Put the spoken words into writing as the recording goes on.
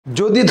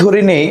যদি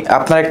ধরে নেই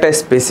আপনার একটা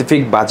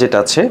স্পেসিফিক বাজেট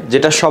আছে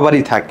যেটা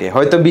সবারই থাকে,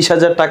 হয়তো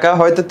 20,000 টাকা,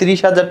 হয়তো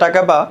 30,000 টাকা,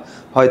 বা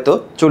হয়তো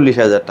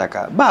 40,000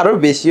 টাকা, বা আরও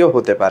বেশিও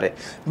হতে পারে।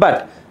 বাট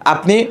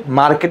আপনি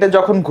মার্কেটে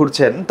যখন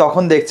ঘুরছেন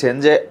তখন দেখছেন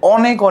যে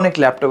অনেক অনেক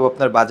ল্যাপটপ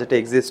আপনার বাজেটে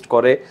এক্সিস্ট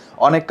করে,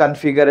 অনেক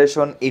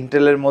কনফিগারেশন,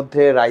 ইন্টেলের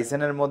মধ্যে,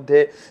 রাইজেনের মধ্যে,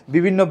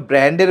 বিভিন্ন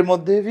ব্র্যান্ডের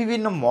মধ্যে,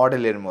 বিভিন্ন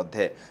মডেলের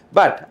মধ্যে।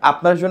 বাট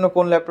আপনার জন্য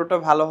কোন ল্যাপটপটা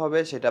ভালো হবে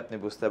সেটা আপনি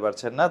বুঝতে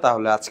পারছেন না,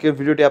 তাহলে আজকের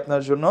ভিডিওটি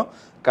আপনার জন্য।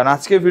 কারণ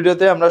আজকের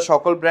ভিডিওতে আমরা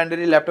সকল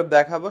ব্র্যান্ডেরই ল্যাপটপ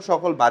দেখাবো,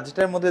 সকল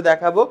বাজেটের মধ্যে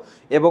দেখাবো,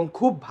 এবং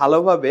খুব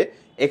ভালোভাবে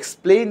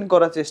এক্সপ্লেইন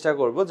করার চেষ্টা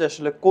করব যে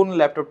আসলে কোন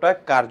ল্যাপটপটা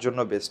কার জন্য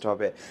বেস্ট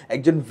হবে।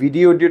 একজন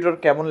ভিডিও এডিটর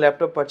কেমন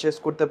ল্যাপটপ পারচেস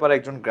করতে পারে,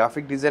 একজন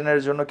গ্রাফিক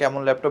ডিজাইনারের জন্য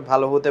কেমন ল্যাপটপ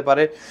ভালো হতে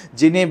পারে,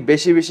 যিনি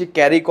বেশি বেশি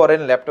ক্যারি করেন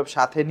ল্যাপটপ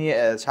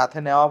সাথে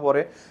নেওয়া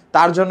পরে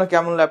তার জন্য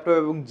কেমন ল্যাপটপ,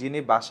 এবং যিনি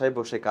বাসায়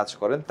বসে কাজ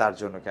করেন তার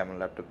জন্য কেমন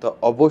ল্যাপটপ। তো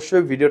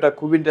অবশ্যই ভিডিওটা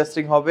খুব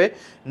ইন্টারেস্টিং হবে,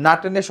 না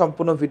টেনে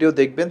সম্পূর্ণ ভিডিও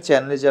দেখবেন।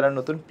 চ্যানেলে যারা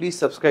নতুন প্লিজ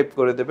সাবস্ক্রাইব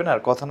করে দেবেন। আর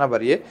কথা না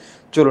বাড়িয়ে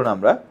চলুন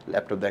আমরা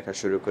ল্যাপটপ দেখা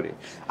শুরু করি।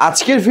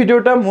 আজকের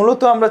ভিডিওটা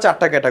মূলত আমরা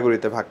 4টা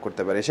ক্যাটাগরিতে ভাগ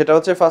করতে পারি। সেটা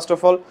হচ্ছে, ফার্স্ট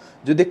অফ অল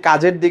যদি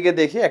কাজের দিকে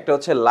দেখি, একটা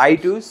হচ্ছে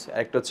লাইট ইউজ,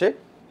 একটা হচ্ছে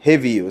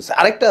হেভি ইউজ,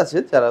 আরেকটা আছে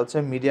যারা হচ্ছে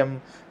মিডিয়াম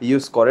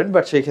ইউজ করেন,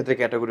 বাট সেই ক্ষেত্রে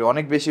ক্যাটাগরি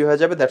অনেক বেশি হয়ে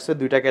যাবে। দ্যাটস ওয়াই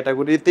দুইটা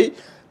ক্যাটাগরিতেই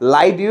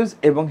লাইট ইউজ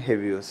এবং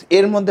হেভি ইউজ।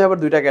 এর মধ্যে আবার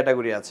দুইটা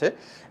ক্যাটাগরি আছে,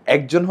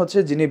 একজন হচ্ছে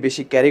যিনি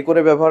বেশি ক্যারি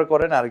করে ব্যবহার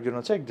করেন, আরেকজন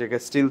হচ্ছে এক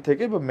জায়গায় স্টিল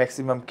থেকে বা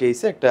ম্যাক্সিমাম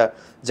কেসে একটা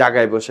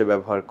জায়গায় বসে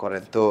ব্যবহার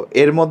করেন। তো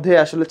এর মধ্যে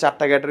আসলে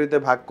 4টা ক্যাটাগরিতে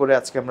ভাগ করে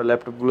আজকে আমরা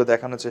ল্যাপটপগুলো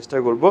দেখানোর চেষ্টা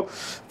করব।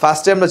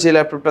 ফার্স্টে আমরা যে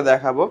ল্যাপটপটা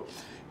দেখাবো,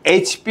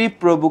 এইচপি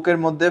প্রোবুকের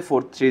মধ্যে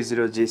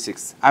 430G6।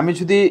 আমি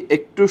যদি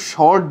একটু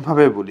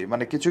শর্টভাবে বলি,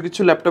 মানে কিছু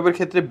কিছু ল্যাপটপের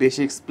ক্ষেত্রে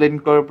বেশি এক্সপ্লেন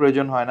করার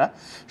প্রয়োজন হয় না,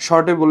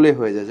 শর্টে বললেই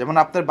হয়ে যায়। যেমন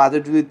আপনার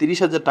বাজেট যদি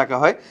 30,000 টাকা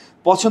হয়,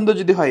 পছন্দ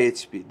যদি হয়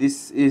HP, this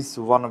is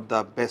one of the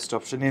best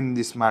option in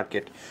this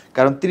market.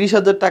 কারণ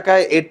 30,000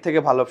 টাকায় এর থেকে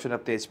ভালো অপশন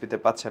আপনি এইচপিতে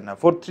পাচ্ছেন না।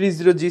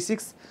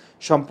 430G6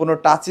 সম্পূর্ণ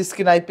touch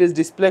screen IPS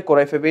display, core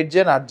i5 8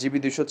 gen, 8GB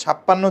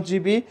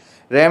 256GB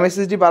RAM,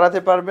 SSD বাড়াতে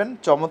পারবেন,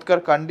 চমৎকার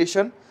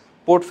কন্ডিশন,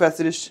 পোর্ট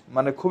ফ্যাসিলিটিস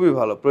মানে খুবই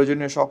ভালো,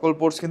 প্রয়োজনীয় সকল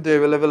পোর্টস কিন্তু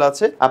অ্যাভেলেবেল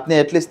আছে। আপনি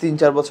অ্যাটলিস্ট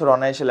 3-4 বছর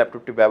অনায়াসে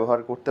ল্যাপটপটি ব্যবহার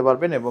করতে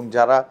পারবেন। এবং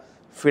যারা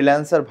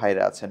ফ্রিল্যান্সার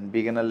ভাইরা আছেন,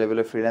 বিগিনার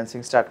লেভেলে ফ্রিল্যান্সিং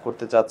স্টার্ট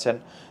করতে চাচ্ছেন,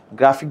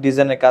 গ্রাফিক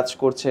ডিজাইনে কাজ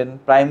করছেন,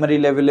 প্রাইমারি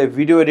লেভেলে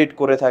ভিডিও এডিট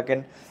করে থাকেন,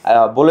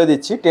 বলে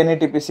দিচ্ছি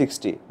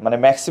 1080p60, মানে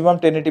ম্যাক্সিমাম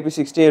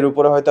 1080p60, এর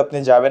উপরে হয়তো আপনি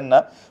যাবেন না,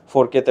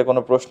 4K-তে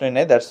কোনো প্রশ্নই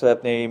নেই। দ্যাটস ওয়াই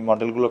আপনি এই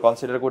মডেলগুলো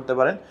কনসিডার করতে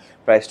পারেন।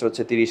 প্রাইসটা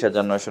হচ্ছে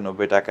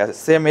 30,990 টাকা।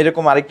 সেম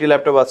এরকম আরেকটি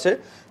ল্যাপটপ আছে,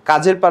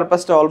 কাজের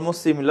পারপাসটা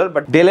অলমোস্ট সিমিলার,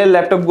 বাট ডেলের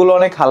ল্যাপটপগুলো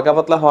অনেক হালকা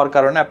পাতলা হওয়ার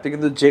কারণে আপনি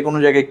কিন্তু যে কোনো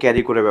জায়গায়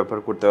ক্যারি করে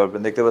ব্যবহার করতে পারবেন।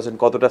 দেখতে পাচ্ছেন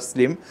কতটা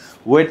স্লিম,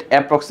 ওয়েট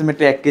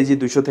অ্যাপ্রক্সিমেটলি 1 কেজি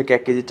 200 থেকে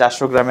 1 কেজি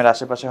 400 গ্রামের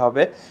আশেপাশে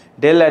হবে।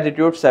 Del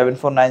Latitude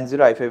 7490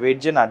 i5 8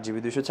 gen, 8GB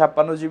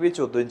 256GB,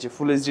 14 ইঞ্চি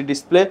ফুল এইচডি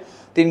ডিসপ্লে,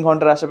 3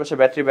 ঘন্টার আশেপাশে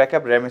battery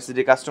backup, RAM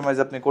SSD customise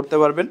আপনি করতে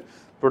পারবেন।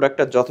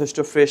 প্রোডাক্টটা যথেষ্ট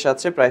ফ্রেশ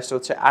আছে। প্রাইসটা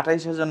হচ্ছে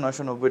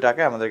 28,990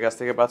 টাকায় আমাদের কাছ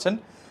থেকে পাচ্ছেন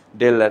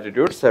ডেল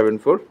ল্যাটিটিউড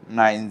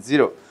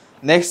 7490।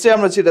 নেক্সটে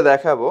আমরা যেটা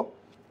দেখাবো,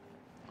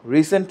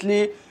 রিসেন্টলি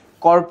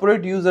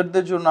কর্পোরেট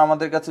ইউজারদের জন্য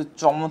আমাদের কাছে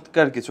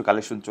চমৎকার কিছু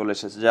কালেকশন চলে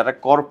এসেছে। যারা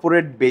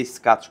কর্পোরেট বেস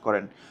কাজ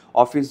করেন,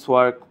 office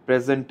work,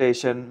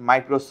 presentation,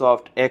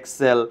 Microsoft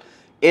Excel,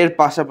 এর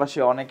পাশাপাশি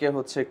অনেকে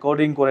হচ্ছে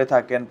কোডিং করে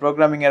থাকেন,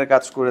 প্রোগ্রামিংয়ের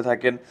কাজ করে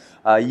থাকেন,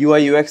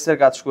 ইউআই ইউএক্সের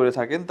কাজ করে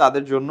থাকেন,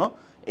 তাদের জন্য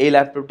এই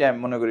ল্যাপটপটি আমি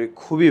মনে করি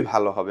খুবই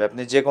ভালো হবে।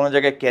 আপনি যে কোনো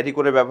জায়গায় ক্যারি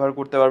করে ব্যবহার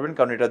করতে পারবেন,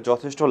 কারণ এটা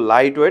যথেষ্ট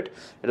লাইট ওয়েট।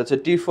 এটা হচ্ছে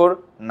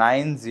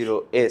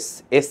T490S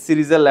এস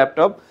সিরিজের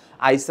laptop,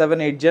 i7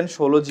 8 gen,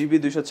 16GB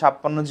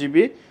 256GB,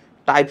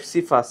 type C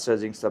fast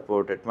charging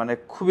supported, মানে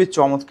খুবই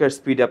চমৎকার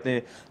স্পিড আপনি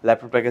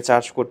ল্যাপটপটাকে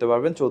চার্জ করতে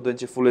পারবেন। 14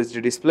 ইঞ্চি full HD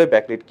display,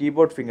 backlight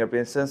keyboard,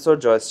 fingerprint sensor,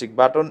 joystick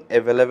button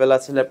available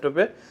আছে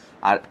ল্যাপটপে।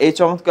 আর এই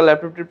চমৎকার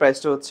ল্যাপটপটির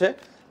প্রাইসটা হচ্ছে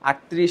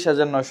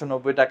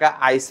 38,990 টাকা,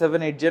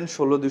 i7 8 জেন,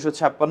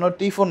 16256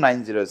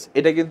 T490S।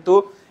 এটা কিন্তু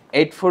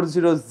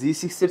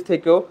 840G6 এর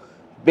থেকেও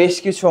বেশ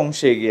কিছু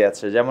অংশে এগিয়ে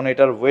আছে। যেমন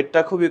এটার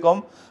ওয়েটটা খুবই কম,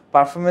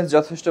 পারফরমেন্স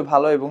যথেষ্ট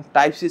ভালো, এবং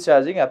টাইপ সি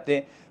চার্জিং আপনি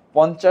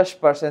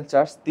 50%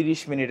 চার্জ 30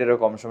 মিনিটেরও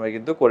কম সময়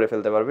কিন্তু করে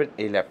ফেলতে পারবেন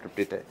এই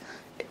ল্যাপটপটিতে।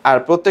 আর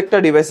প্রত্যেকটা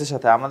ডিভাইসের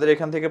সাথে, আমাদের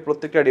এখান থেকে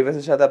প্রত্যেকটা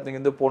ডিভাইসের সাথে আপনি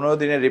কিন্তু 15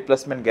 দিনের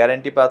রিপ্লেসমেন্ট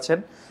গ্যারান্টি পাচ্ছেন,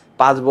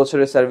 5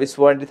 বছরের সার্ভিস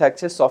ওয়ারেন্টি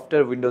থাকছে,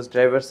 software Windows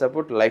driver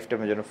support life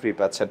টাইমের জন্য ফ্রি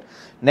পাচ্ছেন।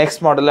 নেক্সট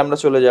মডেলে আমরা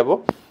চলে যাব,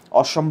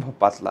 অসম্ভব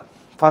পাতলা।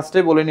 ফার্স্টে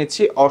বলে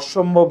নিচ্ছি,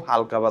 অসম্ভব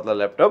হালকা পাতলা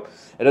ল্যাপটপ।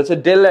 এটা হচ্ছে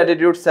del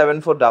Latitude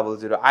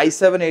 7400,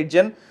 i7 8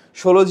 gen,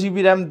 16GB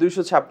RAM,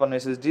 256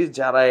 SSD.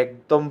 যারা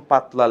একদম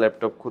পাতলা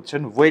ল্যাপটপ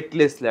খুঁজছেন,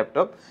 ওয়েটলেস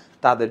ল্যাপটপ,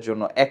 তাদের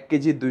জন্য 1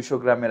 কেজি 200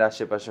 গ্রামের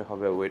আশেপাশে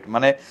হবে ওয়েট।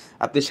 মানে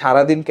আপনি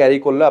সারাদিন ক্যারি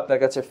করলে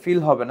আপনার কাছে ফিল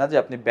হবে না যে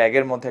আপনি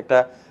ব্যাগের মধ্যে একটা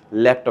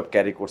ল্যাপটপ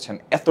ক্যারি করছেন,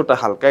 এতটা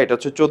হালকা। এটা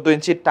হচ্ছে 14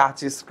 ইঞ্চি টাচ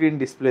স্ক্রিন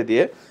ডিসপ্লে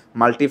দিয়ে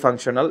মাল্টি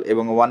ফাংশনাল,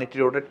 এবং 180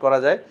 রোটেট করা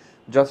যায়।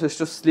 যথেষ্ট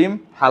স্লিম,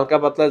 হালকা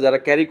পাতলা, যারা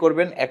ক্যারি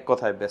করবেন এক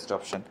কথায় বেস্ট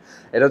অপশন।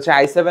 এটা হচ্ছে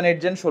i7 8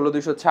 Gen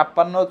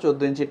 16256,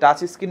 14 ইঞ্চি টাচ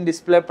স্ক্রিন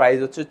ডিসপ্লে, প্রাইস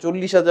হচ্ছে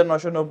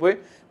 40,990।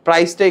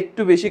 প্রাইসটা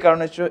একটু বেশি কারণ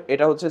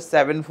এটা হচ্ছে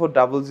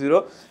 7400।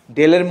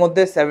 ডেলের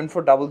মধ্যে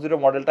 7400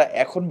 মডেলটা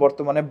এখন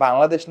বর্তমানে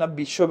বাংলাদেশ না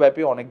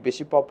বিশ্বব্যাপী অনেক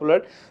বেশি পপুলার,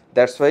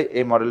 দ্যাটস ওয়াই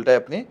এই মডেলটায়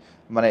আপনি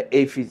মানে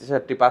এই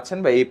ফিচারটি পাচ্ছেন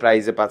বা এই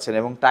প্রাইসে পাচ্ছেন।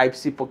 এবং টাইপ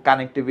সি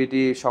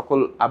কানেক্টিভিটি, সকল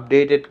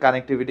আপডেটেড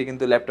কানেক্টিভিটি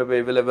কিন্তু ল্যাপটপে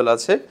অ্যাভেলেবেল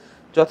আছে।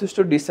 যথেষ্ট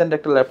ডিসেন্ট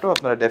একটা ল্যাপটপ,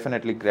 আপনারা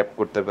ডেফিনেটলি গ্র্যাব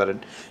করতে পারেন।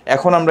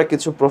 এখন আমরা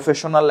কিছু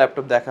প্রফেশনাল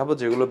ল্যাপটপ দেখাবো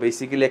যেগুলো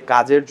বেসিক্যালি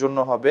কাজের জন্য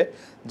হবে,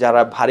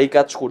 যারা ভারী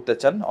কাজ করতে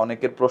চান।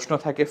 অনেকের প্রশ্ন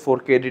থাকে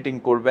 4K এডিটিং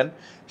করবেন,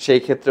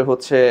 সেই ক্ষেত্রে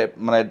হচ্ছে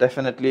মানে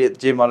ডেফিনেটলি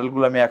যে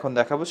মডেলগুলো আমি এখন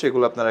দেখাবো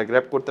সেগুলো আপনারা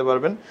গ্র্যাব করতে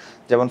পারবেন।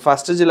 যেমন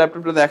ফার্স্টে যে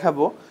ল্যাপটপটা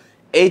দেখাবো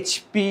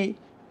HP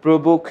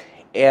ProBook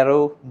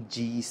Aero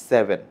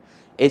G7।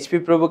 HP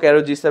ProBook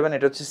Aero G7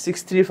 এটা হচ্ছে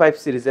 635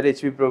 সিরিজের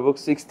HP ProBook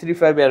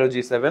 635 Aero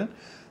G7।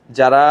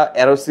 যারা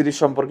অ্যারো সিরিজ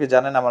সম্পর্কে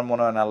জানেন আমার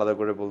মনে হয় না আলাদা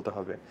করে বলতে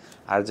হবে।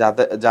 আর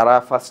যারা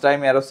ফার্স্ট টাইম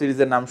অ্যারো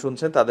সিরিজের নাম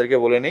শুনছেন তাদেরকে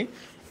বলে নেই,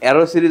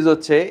 অ্যারো সিরিজ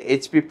হচ্ছে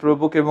HP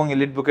ProBook এবং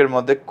এলিটবুকের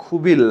মধ্যে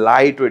খুবই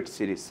লাইট ওয়েট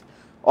সিরিজ,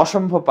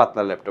 অসম্ভব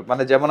পাতলা ল্যাপটপ।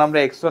 মানে যেমন আমরা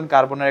X1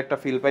 কার্বনের একটা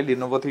ফিল পাই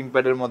Lenovo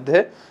ThinkPad-এর মধ্যে,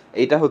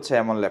 এইটা হচ্ছে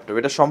এমন ল্যাপটপ।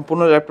 এটা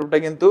সম্পূর্ণ ল্যাপটপটা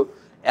কিন্তু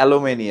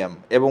অ্যালুমিনিয়াম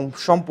এবং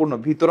সম্পূর্ণ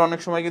ভিতরে অনেক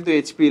সময় কিন্তু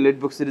HP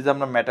এলিটবুক সিরিজে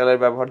আমরা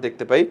মেটালের ব্যবহার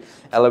দেখতে পাই,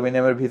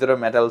 অ্যালুমিনিয়ামের ভিতরে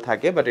মেটাল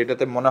থাকে, বাট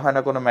এটাতে মনে হয়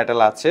না কোনো মেটাল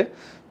আছে,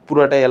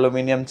 পুরোটাই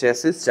অ্যালুমিনিয়াম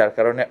চ্যাসিস, যার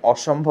কারণে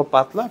অসম্ভব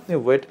পাতলা। আপনি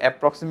ওয়েট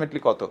অ্যাপ্রক্সিমেটলি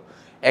কত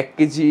 1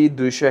 কেজি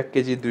 200, 1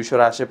 কেজি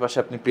 200-এর আশেপাশে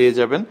আপনি পেয়ে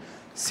যাবেন।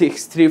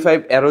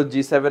 635 Aero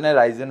G7 এর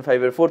Ryzen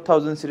 5-এর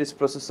 4000 সিরিজ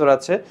প্রসেসর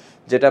আছে,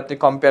 যেটা আপনি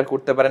কম্পেয়ার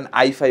করতে পারেন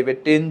i5-এর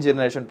 10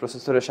 জেনারেশন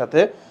প্রসেসরের সাথে।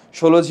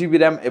 16GB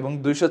র্যাম এবং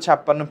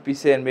 256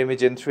 PCIe NVMe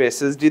Gen 3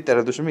 SSD,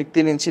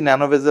 13.3 ইঞ্চি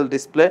ন্যানো বেজেল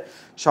ডিসপ্লে,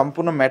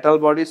 সম্পূর্ণ metal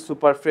body,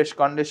 super fresh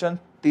condition,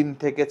 3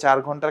 থেকে 4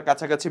 ঘন্টার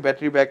কাছাকাছি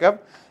ব্যাটারি ব্যাকআপ।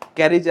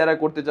 ক্যারি যারা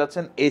করতে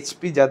যাচ্ছেন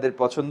HP যাদের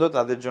পছন্দ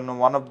তাদের জন্য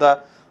ওয়ান অফ দ্য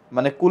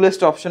মানে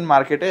কুলেস্ট অপশন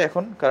মার্কেটে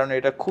এখন, কারণ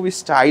এটা খুবই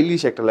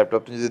স্টাইলিশ একটা ল্যাপটপ।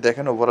 আপনি যদি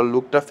দেখেন ওভারঅল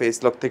লুকটা, ফেস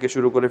লক থেকে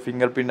শুরু করে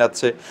ফিঙ্গারপ্রিন্ট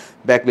আছে,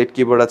 ব্যাকলাইট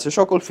কিবোর্ড আছে,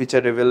 সকল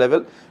ফিচার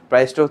অ্যাভেলেবেল।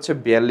 প্রাইসটা হচ্ছে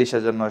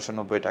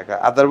 42,990 টাকা।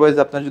 আদারওয়াইজ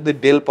আপনার যদি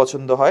ডেল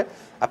পছন্দ হয়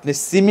আপনি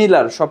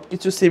সিমিলার সব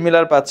কিছু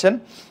সিমিলার পাচ্ছেন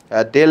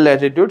ডেল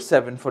ল্যাটিটিউড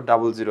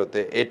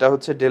 7400-তে। এটা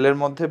হচ্ছে ডেলের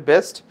মধ্যে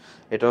বেস্ট,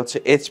 এটা হচ্ছে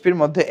HPর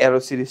মধ্যে অ্যারো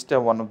সিরিজটা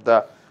one of the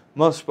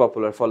most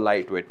popular for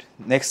light weight.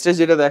 নেক্সটে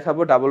যেটা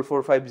দেখাবো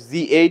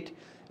 445Z8।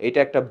 এটা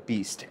একটা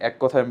বিস্ট, এক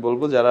কথা আমি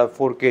বলবো যারা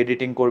 4K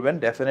এডিটিং করবেন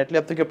ডেফিনেটলি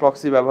আপনাকে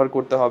প্রক্সি ব্যবহার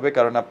করতে হবে,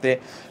 কারণ আপনি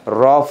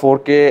র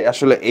 4K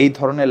আসলে এই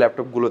ধরনের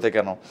ল্যাপটপগুলোতে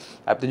কেন,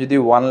 আপনি যদি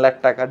 1 লাখ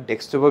টাকার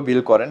ডেস্কটপও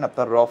বিল করেন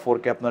আপনার র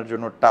 4K আপনার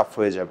জন্য টাফ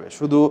হয়ে যাবে।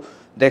 শুধু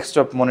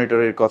ডেস্কটপ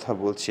মনিটরের কথা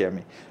বলছি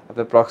আমি,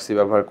 আপনার প্রক্সি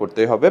ব্যবহার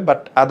করতেই হবে,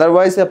 বাট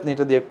আদারওয়াইজ আপনি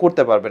এটা দিয়ে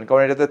করতে পারবেন,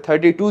 কারণ এটাতে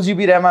 32GB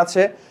র্যাম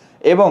আছে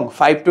এবং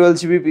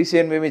 512GB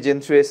PCIe NVMe Gen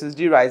 3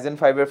 SSD, Ryzen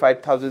 5-এর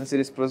 5000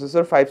 series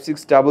processor,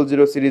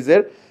 5600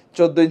 সিরিজের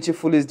 14 ইঞ্চি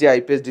ফুল এইচডি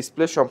আইপিএস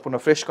ডিসপ্লে, সম্পূর্ণ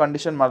ফ্রেশ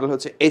কন্ডিশন। মডেল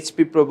হচ্ছে HP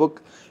ProBook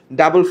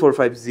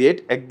 445Z8,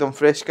 একদম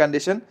ফ্রেশ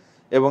কন্ডিশন।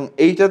 এবং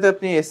এইটাতে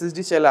আপনি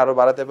এসএসডি চাইলে আরও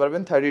বাড়াতে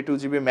পারবেন,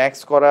 32GB ম্যাক্স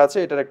করা আছে।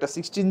 এটার একটা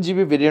 16GB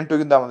ভেরিয়েন্টও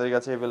কিন্তু আমাদের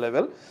কাছে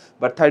অ্যাভেলেবেল,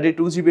 বাট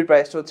 32GBর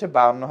প্রাইসটা হচ্ছে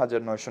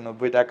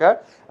 52,990 টাকা।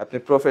 আপনি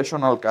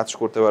প্রফেশনাল কাজ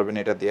করতে পারবেন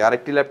এটা দিয়ে।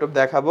 আরেকটি ল্যাপটপ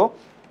দেখাবো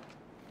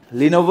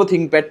Lenovo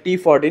ThinkPad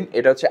T14।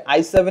 এটা হচ্ছে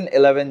i7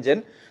 11 Gen,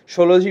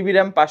 16GB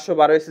RAM,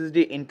 512 SSD,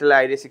 Intel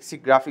Ide 60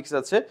 graphics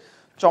আছে।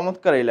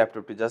 চমৎকার এই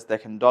ল্যাপটপটি, জাস্ট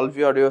দেখেন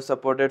Dolby audio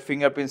supported,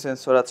 fingerprint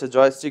sensor আছে,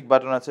 জয়স্টিক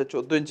বাটন আছে,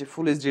 14 ইঞ্চি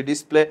ফুল এইচডি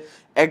ডিসপ্লে,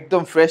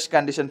 একদম ফ্রেশ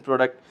কন্ডিশন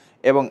প্রোডাক্ট।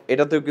 এবং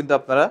এটাতেও কিন্তু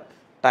আপনারা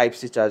টাইপ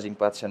সি চার্জিং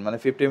পাচ্ছেন, মানে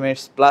 50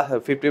 মিনিটস প্লাস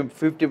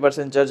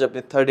 50% চার্জ আপনি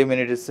 30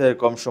 মিনিটসের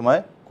কম সময়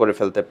করে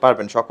ফেলতে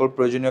পারবেন। সকল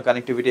প্রয়োজনীয়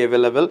কানেক্টিভিটি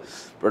অ্যাভেলেবেল,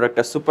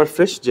 প্রোডাক্টটা সুপার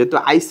ফ্রেশ। যেহেতু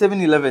i7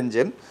 11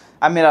 Gen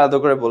আমি আলাদা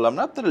করে বললাম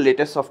না, আপনারা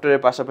লেটেস্ট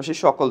সফটওয়্যারের পাশাপাশি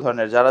সকল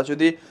ধরনের, যারা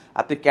যদি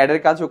আপনি ক্যাডের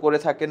কাজও করে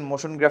থাকেন,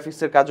 মোশন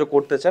গ্রাফিক্সের কাজও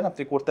করতে চান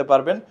আপনি করতে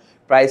পারবেন।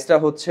 প্রাইসটা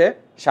হচ্ছে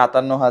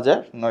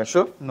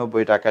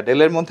 57,990 টাকা।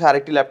 ডেলের মধ্যে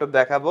আরেকটি ল্যাপটপ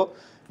দেখাবো,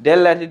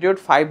 ডেল ল্যাটিটিউড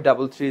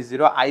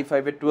 5330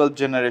 i5-এর 12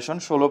 জেনারেশন,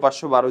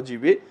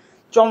 16512GB,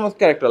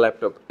 চমৎকার একটা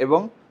ল্যাপটপ এবং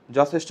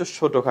যথেষ্ট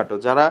ছোটোখাটো।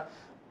 যারা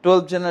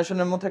 12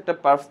 জেনারেশনের মধ্যে একটা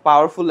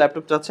পাওয়ারফুল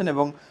ল্যাপটপ চাচ্ছেন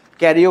এবং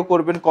ক্যারিও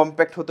করবেন,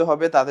 কম্প্যাক্ট হতে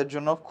হবে, তাদের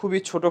জন্য খুবই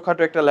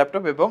ছোটোখাটো একটা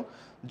ল্যাপটপ এবং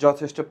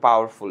যথেষ্ট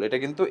পাওয়ারফুল। এটা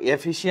কিন্তু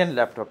এফিশিয়েন্ট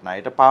ল্যাপটপ না,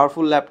 এটা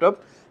পাওয়ারফুল ল্যাপটপ।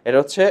 এটা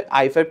হচ্ছে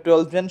i5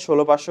 12 Gen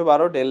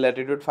 16512 ডেল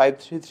ল্যাটিটিউড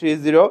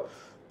 5330।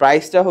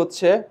 প্রাইসটা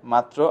হচ্ছে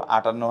মাত্র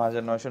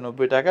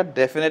 58,990 টাকা।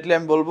 ডেফিনেটলি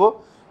আমি বলবো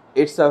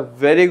it's a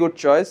very good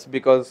choice,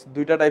 because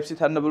দুইটা টাইপ সি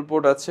থান্ডারবোল্ট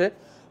পোর্ট আছে,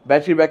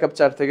 ব্যাটারি ব্যাকআপ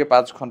 4 থেকে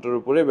 5 ঘন্টার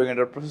উপরে এবং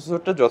এটার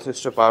প্রসেসরটা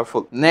যথেষ্ট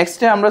পাওয়ারফুল।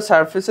 নেক্সটে আমরা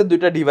সারফেসের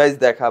দুইটা ডিভাইস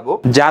দেখাবো,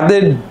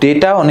 যাদের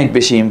ডেটা অনেক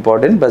বেশি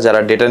ইম্পর্টেন্ট বা যারা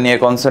ডেটা নিয়ে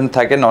কনসার্ন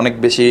থাকেন, অনেক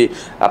বেশি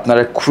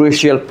আপনারা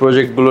ক্রুশিয়াল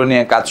প্রজেক্টগুলো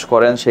নিয়ে কাজ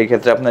করেন, সেই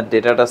ক্ষেত্রে আপনার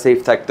ডেটাটা সেফ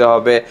থাকতে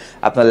হবে,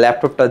 আপনার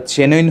ল্যাপটপটা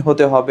জেনুইন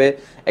হতে হবে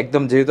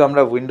একদম যেহেতু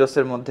আমরা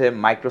উইন্ডোজের মধ্যে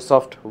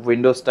মাইক্রোসফট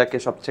উইন্ডোজটাকে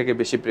সবথেকে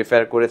বেশি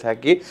প্রেফার করে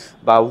থাকি,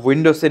 বা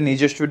উইন্ডোজের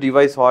নিজস্ব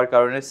ডিভাইস হওয়ার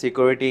কারণে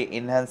সিকিউরিটি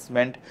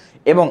এনহ্যান্সমেন্ট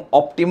এবং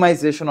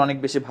অপটিমাইজেশন অনেক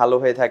বেশি ভালো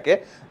হয়ে থাকে।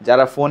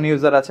 যারা ফোন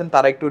ইউজার আছেন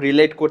তারা একটু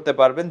রিলেট করতে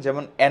পারবেন।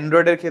 যেমন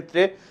অ্যান্ড্রয়েডের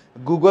ক্ষেত্রে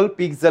গুগল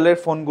পিক্সেলের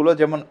ফোনগুলো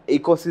যেমন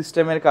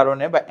ইকোসিস্টেমের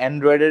কারণে বা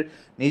অ্যান্ড্রয়েডের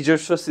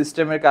নিজস্ব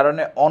সিস্টেমের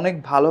কারণে অনেক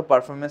ভালো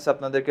পারফরমেন্স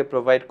আপনাদেরকে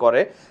প্রোভাইড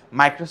করে,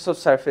 মাইক্রোসফট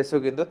সারফেসও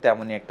কিন্তু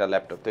তেমনই একটা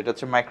ল্যাপটপ। তো এটা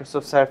হচ্ছে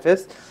মাইক্রোসফট সারফেস,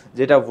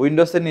 যেটা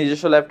উইন্ডোজের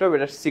নিজস্ব ল্যাপটপ।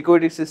 এটার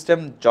সিকিউরিটি সিস্টেম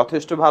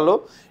যথেষ্ট ভালো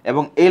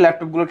এবং এই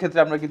ল্যাপটপগুলোর ক্ষেত্রে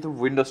আমরা কিন্তু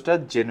উইন্ডোজটা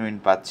জেনুইন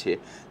পাচ্ছি।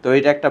 তো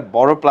এটা একটা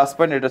বড় প্লাস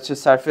পয়েন্ট। এটা হচ্ছে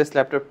surface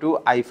laptop 2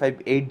 i5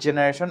 8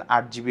 generation,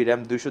 8GB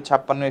RAM,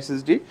 256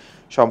 SSD,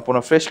 সম্পূর্ণ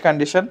ফ্রেশ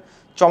কন্ডিশন।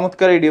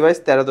 চমৎকার এই ডিভাইস,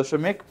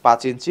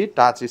 13.5 ইঞ্চি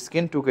টাচ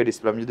স্ক্রিন 2K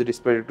ডিসপ্লে। আমি যদি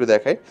ডিসপ্লে একটু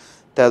দেখাই,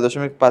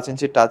 13.5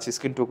 ইঞ্চি টাচ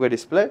স্ক্রিন 2K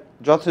ডিসপ্লে,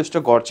 যথেষ্ট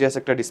গর্জিয়াস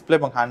একটা ডিসপ্লে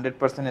এবং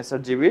 100%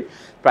 SRGB।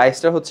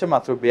 প্রাইসটা হচ্ছে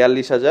মাত্র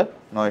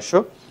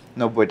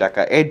 42,990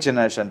 টাকা 8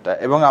 জেনারেশনটা।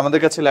 এবং আমাদের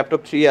কাছে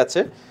ল্যাপটপ 3 আছে,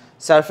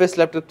 surface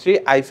laptop 3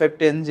 i5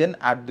 10 gen,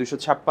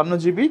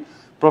 256GB,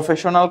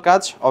 professional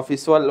কাজ,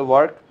 official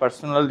work,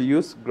 personal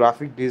use,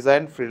 graphic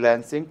design,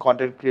 freelancing,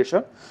 content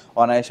creation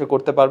অনায়াসে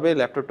করতে পারবে এই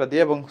ল্যাপটপটা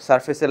দিয়ে। এবং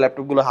সারফেসের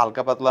ল্যাপটপগুলো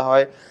হালকা পাতলা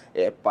হয়,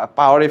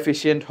 পাওয়ার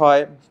এফিশিয়েন্ট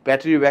হয়,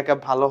 ব্যাটারি ব্যাকআপ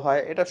ভালো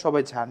হয়, এটা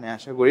সবাই জানে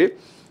আশা করি।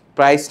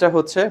 প্রাইসটা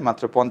হচ্ছে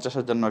মাত্র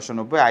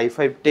 50,990,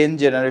 i5 10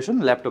 জেনারেশন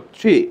ল্যাপটপ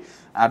 3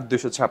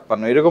 256।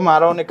 এরকম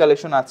আরও অনেক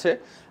কালেকশন আছে,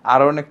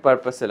 আরও অনেক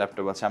পারপাসে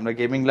ল্যাপটপ আছে। আমরা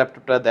গেমিং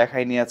ল্যাপটপটা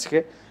দেখাইনি আজকে,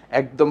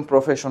 একদম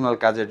প্রফেশনাল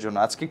কাজের জন্য।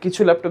 আজকে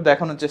কিছু ল্যাপটপ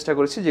দেখানোর চেষ্টা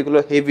করেছি যেগুলো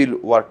হেভি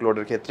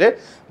ওয়ার্কলোডের ক্ষেত্রে,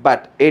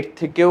 বাট এর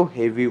থেকেও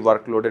হেভি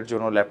ওয়ার্কলোডের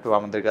জন্য ল্যাপটপ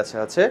আমাদের কাছে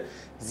আছে।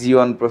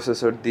 Z1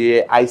 প্রসেসর দিয়ে,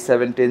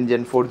 i7 10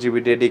 gen 4GB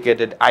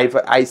dedicated,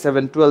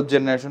 i7 12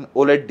 generation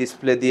OLED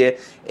display দিয়ে,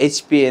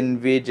 HP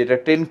Envy যেটা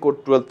 10 কোর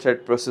 12 থ্রেড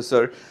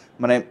প্রসেসর,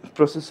 মানে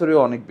প্রসেসরেও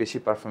অনেক বেশি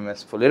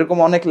পারফরমেন্সফুল। এরকম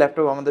অনেক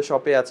ল্যাপটপ আমাদের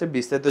শপে আছে।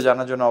 বিস্তারিত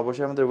জানার জন্য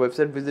অবশ্যই আমাদের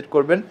ওয়েবসাইট ভিজিট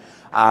করবেন।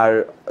 আর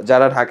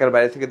যারা ঢাকার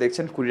বাইরে থেকে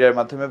দেখছেন, কুরিয়ার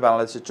মাধ্যমে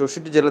বাংলাদেশের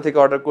 64 জেলা থেকে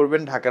অর্ডার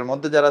করবেন। ঢাকার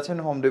মধ্যে যারা আছেন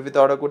হোম ডেলিভারিতে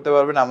অর্ডার করতে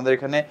পারবেন। আমাদের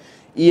এখানে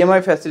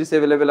EMI ফ্যাসিলিটিস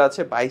অ্যাভেলেবেল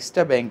আছে।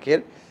 22টা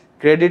ব্যাংকের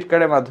ক্রেডিট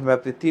কার্ডের মাধ্যমে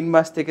আপনি 3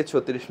 মাস থেকে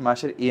 36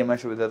 মাসের EMI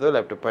সুবিধাতেও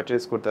ল্যাপটপ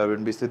পারচেজ করতে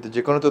পারবেন। বিস্তারিত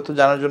যে কোনো তথ্য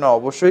জানার জন্য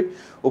অবশ্যই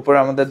উপরে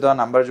আমাদের দেওয়া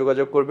নাম্বার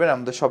যোগাযোগ করবেন।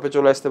 আমাদের শপে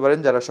চলে আসতে পারেন।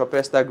 যারা শপে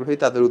আসতে আগ্রহী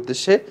তাদের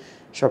উদ্দেশ্যে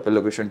শপের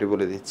লোকেশনটি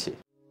বলে দিচ্ছি।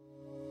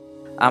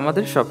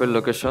 আমাদের শপের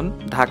লোকেশন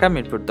ঢাকা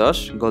মিরপুর 10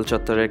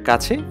 গোলচত্বরের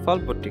কাছে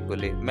ফলপট্টি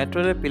গলি। মেট্রো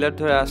রেল পিলার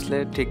ধরে আসলে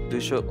ঠিক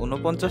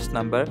 249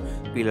 নাম্বার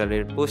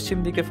পিলারের পশ্চিম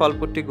দিকে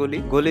ফলপট্টি গলি।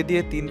 গলি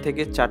দিয়ে 3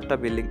 থেকে 4টা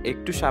বিল্ডিং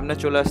একটু সামনে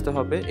চলে আসতে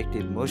হবে, একটি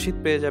মসজিদ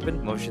পেয়ে যাবেন।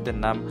 মসজিদের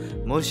নাম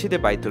মসজিদে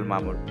বাইতুল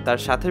মামুর। তার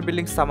সাথের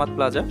বিল্ডিং সামাদ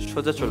প্লাজা,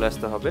 সোজা চলে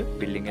আসতে হবে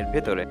বিল্ডিং এর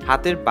ভেতরে।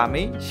 হাতের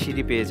বামেই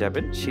সিঁড়ি পেয়ে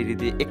যাবেন, সিঁড়ি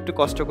দিয়ে একটু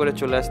কষ্ট করে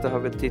চলে আসতে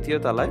হবে 3য়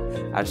তলায়,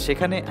 আর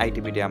সেখানে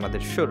আইটিবিডি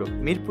আমাদের শোরুম।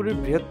 মিরপুরের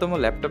বৃহত্তম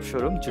ল্যাপটপ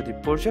শোরুম। যদি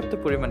পর্যাপ্ত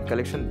পরিমাণ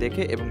কালেকশন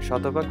দেখে এবং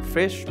শতভাগ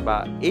ফ্রেশ বা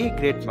এই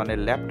গ্রেড মানের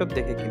ল্যাপটপ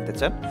দেখে কিনতে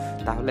চান,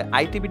 তাহলে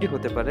আইটিবিডি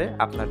হতে পারে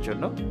আপনার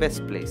জন্য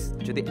বেস্ট প্লেস।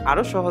 যদি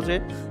আরো সহজে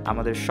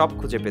আমাদের শপ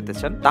খুঁজে পেতে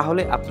চান,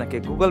 তাহলে আপনাকে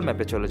গুগল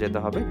ম্যাপে চলে যেতে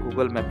হবে।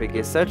 গুগল ম্যাপে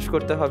গিয়ে সার্চ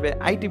করতে হবে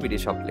আইটিবিডি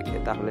শপ লিখে,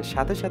 তাহলে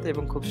সাথে সাথে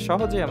এবং খুব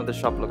সহজেই আমাদের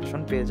শপ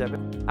লোকেশন পেয়ে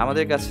যাবেন।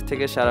 আমাদের কাছ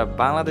থেকে সারা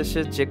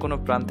বাংলাদেশের যে কোনো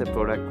প্রান্তে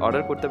প্রোডাক্ট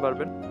অর্ডার করতে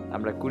পারবেন।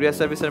 আমরা কুরিয়ার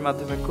সার্ভিসের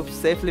মাধ্যমে খুব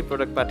সেফলি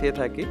প্রোডাক্ট পাঠিয়ে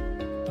থাকি।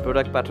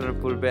 প্রোডাক্ট পাঠানোর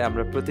পূর্বে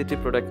আমরা প্রতিটি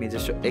প্রোডাক্ট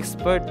নিজস্ব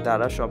এক্সপার্ট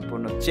দ্বারা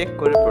সম্পূর্ণ চেক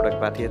করে প্রোডাক্ট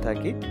পাঠিয়ে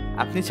থাকি।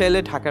 আপনি চাইলে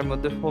ঢাকার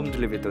মধ্যে হোম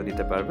ডেলিভারিতেও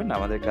দিতে পারবেন।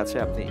 আমাদের কাছে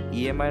আপনি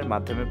EMI এর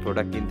মাধ্যমে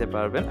প্রোডাক্ট কিনতে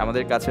পারবেন।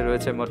 আমাদের কাছে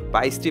রয়েছে মোট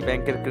 22টি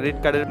ব্যাংকের ক্রেডিট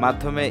কার্ডের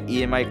মাধ্যমে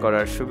EMI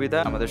করার সুবিধা।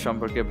 আমাদের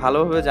সম্পর্কে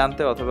ভালোভাবে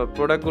জানতে অথবা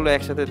প্রোডাক্টগুলো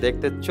একসাথে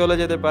দেখতে চলে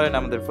যেতে পারেন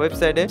আমাদের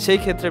ওয়েবসাইটে। সেই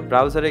ক্ষেত্রে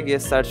ব্রাউজারে গিয়ে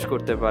সার্চ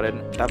করতে পারেন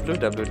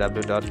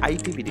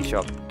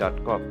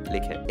www.itbdshop.com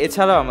লিখে।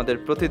 এছাড়াও আমাদের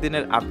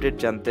প্রতিদিনের আপডেট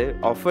জানতে,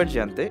 অফার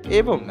জানতে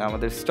এবং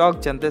আমাদের স্টক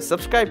জানতে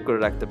সাবস্ক্রাইব করে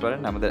রাখতে পারেন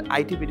আমাদের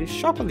আইটিবিডির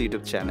সকল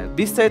ইউটিউব চ্যানেল।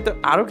 বিস্তারিত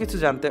আরো কিছু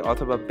জানতে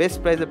অথবা বেস্ট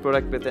প্রাইসে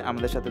প্রোডাক্ট পেতে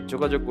আমাদের সাথে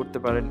যোগাযোগ করতে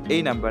পারেন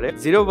এই নাম্বারে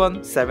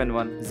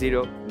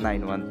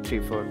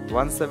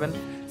 01710913417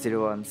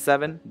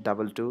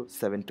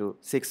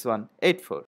 01722726184।